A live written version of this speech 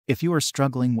If you are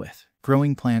struggling with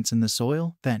growing plants in the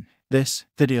soil, then this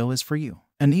video is for you.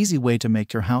 An easy way to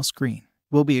make your house green.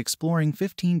 We'll be exploring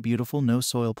 15 beautiful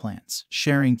no-soil plants,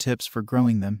 sharing tips for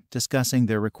growing them, discussing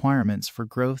their requirements for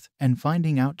growth, and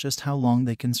finding out just how long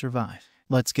they can survive.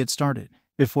 Let's get started.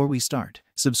 Before we start,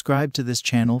 subscribe to this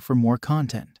channel for more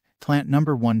content. Plant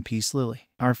number 1, Peace Lily.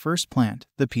 Our first plant,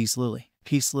 the Peace Lily.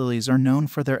 Peace lilies are known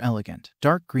for their elegant,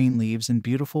 dark green leaves and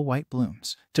beautiful white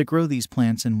blooms. To grow these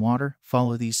plants in water,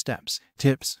 follow these steps.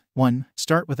 Tips: 1.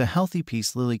 Start with a healthy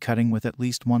peace lily cutting with at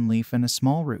least 1 leaf and a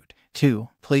small root. 2.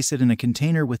 Place it in a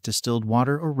container with distilled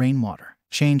water or rainwater.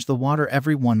 Change the water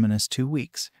every 1 to 2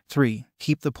 weeks. 3.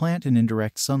 Keep the plant in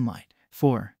indirect sunlight.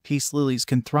 4. Peace lilies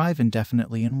can thrive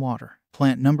indefinitely in water.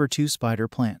 Plant number 2, Spider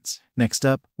Plants. Next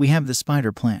up, we have the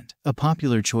spider plant, a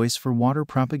popular choice for water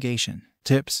propagation.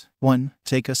 Tips: 1.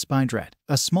 Take a spideret,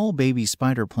 a small baby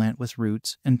spider plant with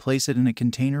roots, and place it in a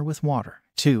container with water.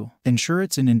 2. Ensure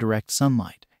it's in indirect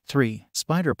sunlight. 3.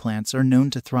 Spider plants are known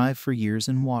to thrive for years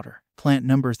in water. Plant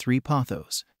number 3,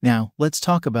 Pothos. Now, let's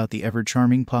talk about the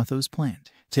ever-charming pothos plant.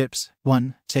 Tips: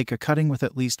 1. Take a cutting with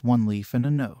at least 1 leaf and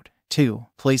a node. 2.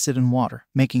 Place it in water,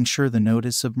 making sure the node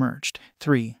is submerged.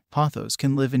 3. Pothos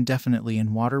can live indefinitely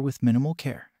in water with minimal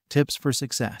care. Tips for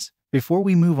success. Before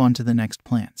we move on to the next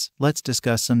plants, let's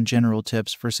discuss some general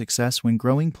tips for success when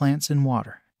growing plants in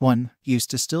water. 1. Use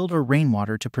distilled or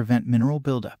rainwater to prevent mineral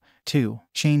buildup. 2.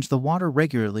 Change the water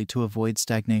regularly to avoid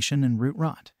stagnation and root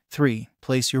rot. 3.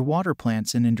 Place your water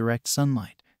plants in indirect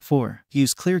sunlight. 4.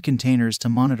 Use clear containers to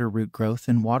monitor root growth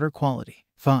and water quality.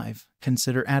 5.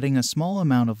 Consider adding a small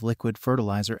amount of liquid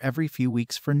fertilizer every few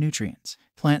weeks for nutrients.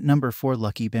 Plant number 4,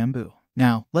 Lucky Bamboo.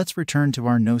 Now, let's return to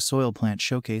our no-soil plant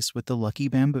showcase with the Lucky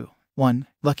Bamboo. 1.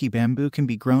 Lucky bamboo can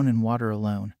be grown in water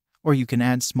alone, or you can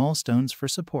add small stones for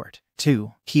support.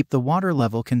 2. Keep the water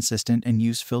level consistent and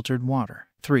use filtered water.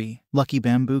 3. Lucky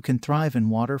bamboo can thrive in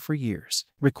water for years.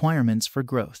 Requirements for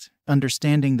growth.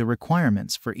 Understanding the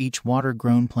requirements for each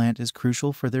water-grown plant is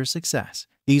crucial for their success.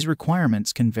 These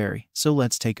requirements can vary, so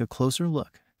let's take a closer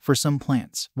look. For some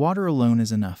plants, water alone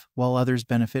is enough, while others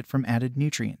benefit from added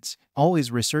nutrients.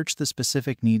 Always research the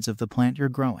specific needs of the plant you're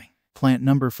growing. Plant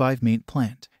number 5, Mint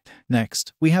Plant.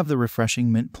 Next, we have the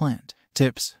refreshing mint plant.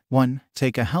 Tips: 1.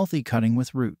 Take a healthy cutting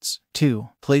with roots. 2.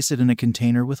 Place it in a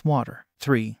container with water.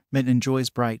 3. Mint enjoys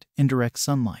bright, indirect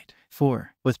sunlight.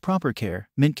 4. With proper care,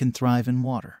 mint can thrive in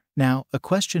water. Now, a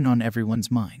question on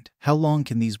everyone's mind. How long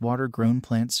can these water-grown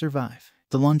plants survive?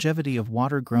 The longevity of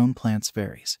water-grown plants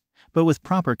varies, but with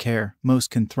proper care, most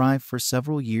can thrive for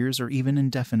several years or even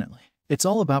indefinitely. It's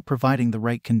all about providing the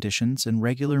right conditions and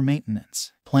regular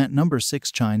maintenance. Plant number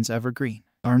 6, Chinese Evergreen.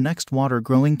 Our next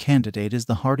water-growing candidate is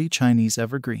the hardy Chinese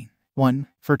Evergreen. 1.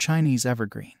 For Chinese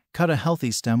Evergreen, cut a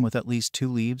healthy stem with at least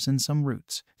 2 leaves and some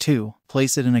roots. 2.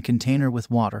 Place it in a container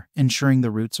with water, ensuring the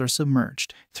roots are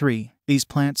submerged. 3. These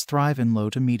plants thrive in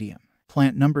low to medium.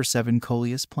 Plant number 7,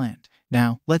 Coleus Plant.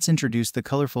 Now, let's introduce the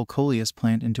colorful Coleus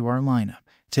plant into our lineup.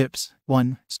 Tips: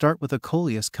 1. Start with a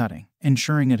coleus cutting,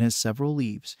 ensuring it has several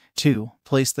leaves. 2.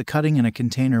 Place the cutting in a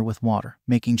container with water,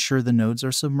 making sure the nodes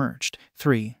are submerged.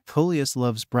 3. Coleus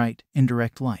loves bright,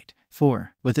 indirect light.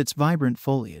 4. With its vibrant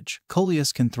foliage,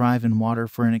 Coleus can thrive in water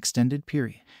for an extended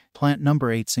period. Plant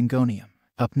number 8, Syngonium.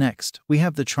 Up next, we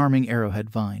have the charming arrowhead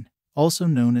vine, also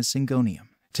known as Syngonium.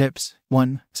 Tips: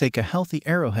 1. Take a healthy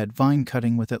arrowhead vine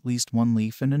cutting with at least 1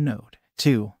 leaf and a node.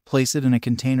 2. Place it in a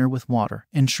container with water,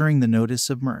 ensuring the node is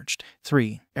submerged.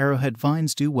 3. Arrowhead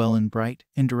vines do well in bright,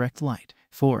 indirect light.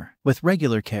 4. With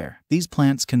regular care, these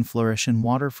plants can flourish in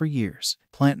water for years.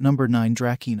 Plant number 9,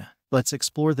 Dracæna. Let's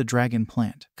explore the dragon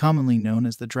plant, commonly known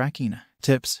as the Dracæna.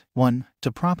 Tips: 1.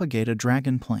 To propagate a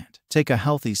dragon plant, take a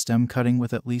healthy stem cutting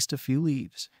with at least a few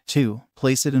leaves. 2.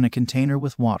 Place it in a container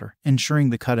with water, ensuring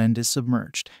the cut end is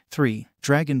submerged. 3.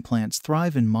 Dragon plants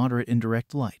thrive in moderate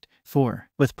indirect light. 4.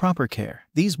 With proper care,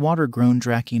 these water-grown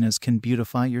Dracænas can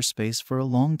beautify your space for a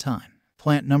long time.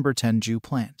 Plant number 10, Jew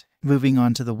Plant. Moving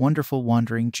on to the wonderful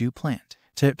wandering Jew plant.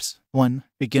 Tips: 1.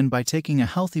 Begin by taking a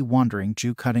healthy wandering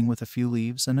Jew cutting with a few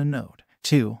leaves and a node.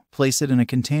 2. Place it in a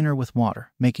container with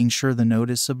water, making sure the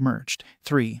node is submerged.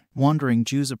 3. Wandering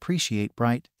Jews appreciate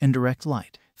bright, indirect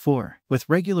light. 4. With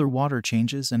regular water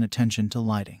changes and attention to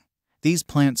lighting, these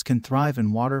plants can thrive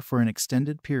in water for an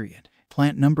extended period.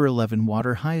 Plant number 11,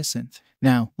 Water Hyacinth.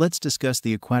 Now, let's discuss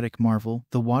the aquatic marvel,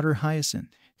 the water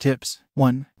hyacinth. Tips: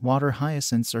 1. Water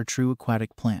hyacinths are true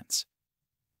aquatic plants,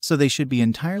 so they should be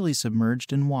entirely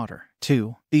submerged in water.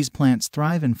 2. These plants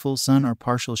thrive in full sun or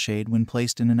partial shade when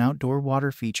placed in an outdoor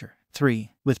water feature.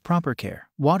 3. With proper care,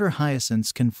 water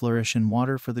hyacinths can flourish in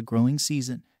water for the growing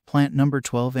season. Plant number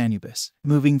 12, Anubis.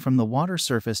 Moving from the water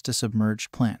surface to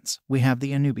submerged plants, we have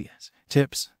the Anubias.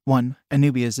 Tips: 1.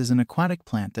 Anubias is an aquatic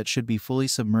plant that should be fully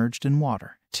submerged in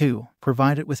water. 2.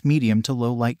 Provide it with medium to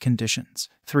low light conditions.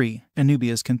 3.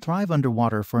 Anubias can thrive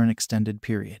underwater for an extended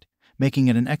period, making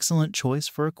it an excellent choice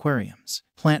for aquariums.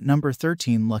 Plant number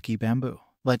 13, Lucky Bamboo.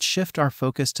 Let's shift our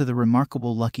focus to the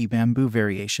remarkable Lucky Bamboo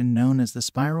variation known as the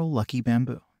Spiral Lucky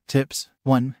Bamboo. Tips: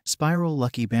 1. Spiral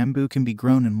Lucky Bamboo can be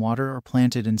grown in water or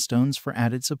planted in stones for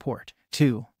added support.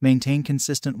 2. Maintain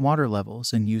consistent water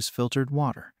levels and use filtered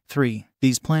water. 3.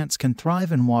 These plants can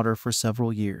thrive in water for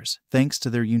several years, thanks to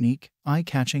their unique,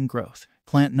 eye-catching growth.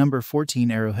 Plant number 14,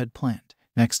 Arrowhead Plant.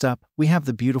 Next up, we have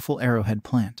the beautiful arrowhead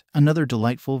plant, another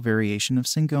delightful variation of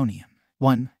Syngonium.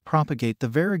 1. Propagate the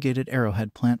variegated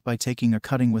arrowhead plant by taking a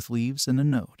cutting with leaves and a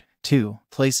node. 2.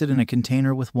 Place it in a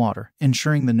container with water,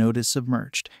 ensuring the node is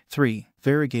submerged. 3.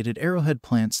 Variegated arrowhead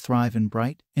plants thrive in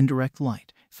bright, indirect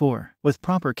light. 4. With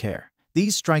proper care,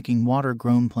 these striking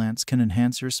water-grown plants can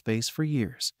enhance your space for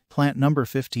years. Plant number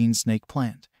 15, Snake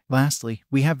Plant. Lastly,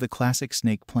 we have the classic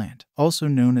snake plant, also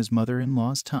known as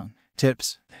mother-in-law's tongue.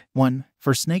 Tips: 1.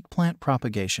 For snake plant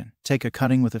propagation, take a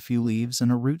cutting with a few leaves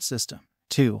and a root system.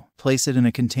 2. Place it in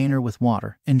a container with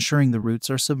water, ensuring the roots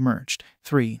are submerged.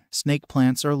 3. Snake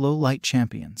plants are low-light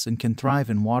champions and can thrive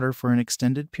in water for an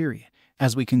extended period.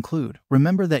 As we conclude,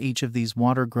 remember that each of these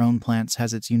water-grown plants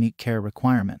has its unique care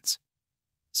requirements.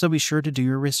 So be sure to do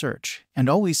your research, and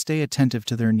always stay attentive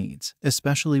to their needs,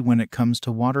 especially when it comes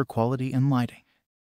to water quality and lighting.